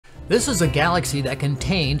This is a galaxy that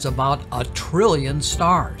contains about 1 trillion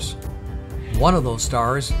stars. One of those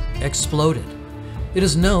stars exploded. It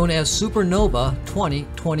is known as Supernova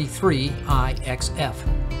 2023 IXF.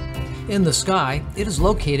 In the sky, it is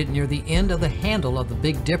located near the end of the handle of the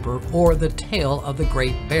Big Dipper or the tail of the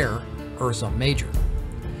Great Bear, Ursa Major.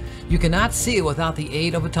 You cannot see it without the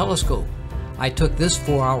aid of a telescope. I took this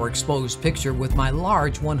 4-hour exposed picture with my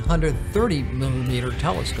large 130mm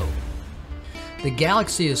telescope. The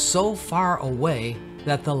galaxy is so far away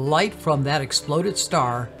that the light from that exploded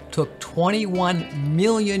star took 21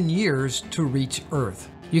 million years to reach Earth.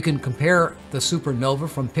 You can compare the supernova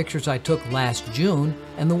from pictures I took last June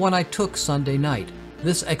and the one I took Sunday night.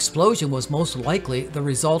 This explosion was most likely the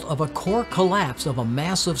result of a core collapse of a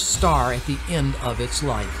massive star at the end of its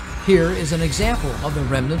life. Here is an example of the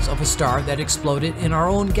remnants of a star that exploded in our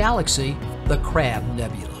own galaxy, the Crab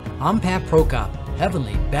Nebula. I'm Prokop,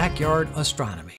 Heavenly Backyard Astronomy.